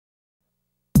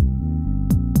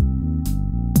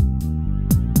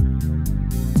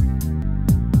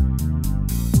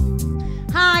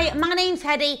My name's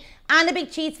Heddi. I'm the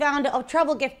big cheese founder of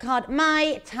travel gift card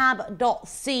mytab.co.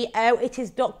 It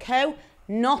is .co,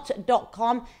 not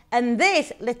 .com. And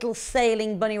this little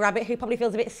sailing bunny rabbit who probably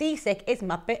feels a bit seasick is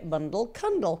Muppet Bundle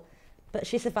Cundle. But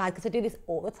she survived because I do this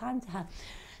all the time to her.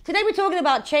 Today we're talking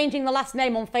about changing the last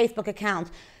name on Facebook account.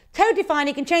 Totally fine,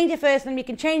 you can change your first name, you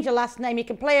can change your last name, you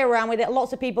can play around with it,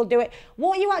 lots of people do it.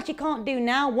 What you actually can't do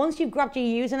now, once you've grabbed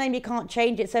your username, you can't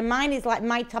change it. So mine is like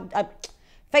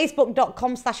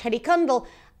facebook.com/Heddi Cundle.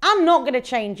 I'm not going to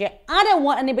change it. I don't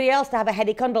want anybody else to have a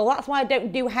Heddi Cundle. That's why I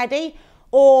don't do Heddi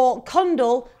or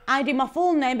Cundle. I do my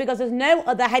full name because there's no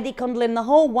other Heddi Cundle in the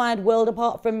whole wide world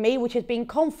apart from me, which has been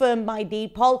confirmed by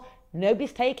deed poll.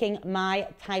 Nobody's taking my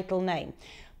title name.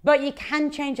 But you can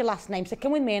change your last name, so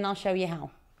come with me and I'll show you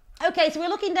how. Okay, so we're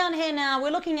looking down here now.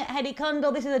 We're looking at Heddi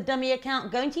Cundle. This is a dummy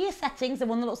account. Go into your settings, the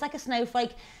one that looks like a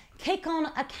snowflake. Click on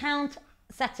account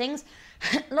settings.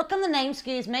 Look on the name,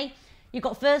 excuse me. You've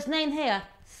got first name here,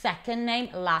 second name,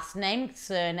 last name,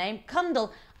 surname,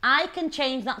 Cundle. I can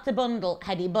change that to Bundle,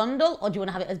 Heddi Bundle, or do you want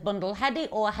to have it as Bundle Heddi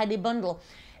or Heddi Bundle?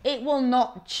 It will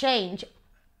not change.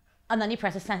 And then you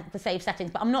press the save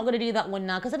settings. But I'm not going to do that one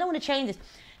now because I don't want to change this.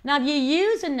 Now, your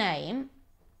username,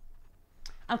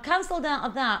 I've cancelled out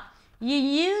of that. Your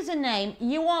username,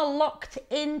 you are locked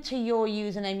into your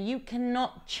username. You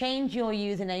cannot change your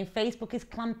username. Facebook is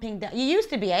clamping down. You used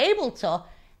to be able to,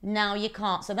 now you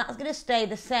can't. So that's going to stay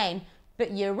the same.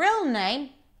 But your real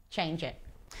name, change it.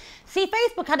 See,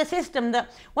 Facebook had a system that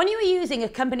when you were using a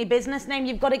company business name,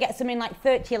 you've got to get something like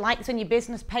 30 likes on your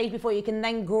business page before you can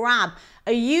then grab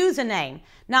a username.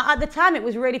 Now, at the time, it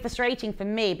was really frustrating for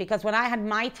me because when I had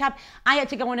my tab, I had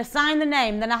to go and assign the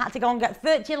name, then I had to go and get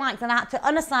 30 likes, and I had to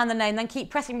unassign the name, then keep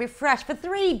pressing refresh for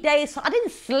 3 days. So I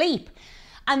didn't sleep.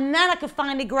 And then I could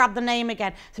finally grab the name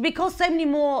again. So because so many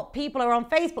more people are on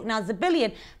Facebook now, there's a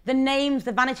billion, the names,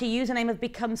 the vanity username has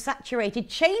become saturated.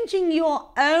 Changing your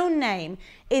own name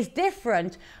is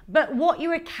different, but what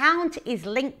your account is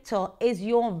linked to is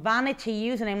your vanity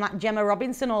username, like Gemma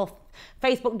Robinson or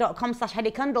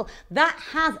facebook.com/Heddi Cundle. That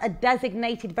has a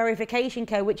designated verification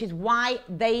code, which is why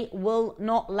they will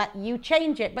not let you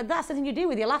change it. But that's something you do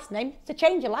with your last name, to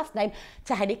change your last name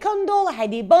to Heddi Cundle,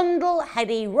 Heddi Bundle,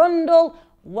 Heddi Rundle,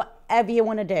 whatever you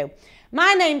want to do.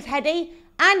 My name's Heddi.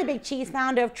 I'm the big cheese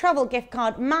founder of travel gift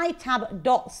card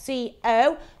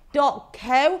mytab.co,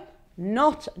 .co,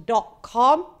 not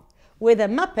 .com, with a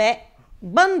Muppet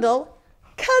Bundle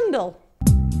Cundle.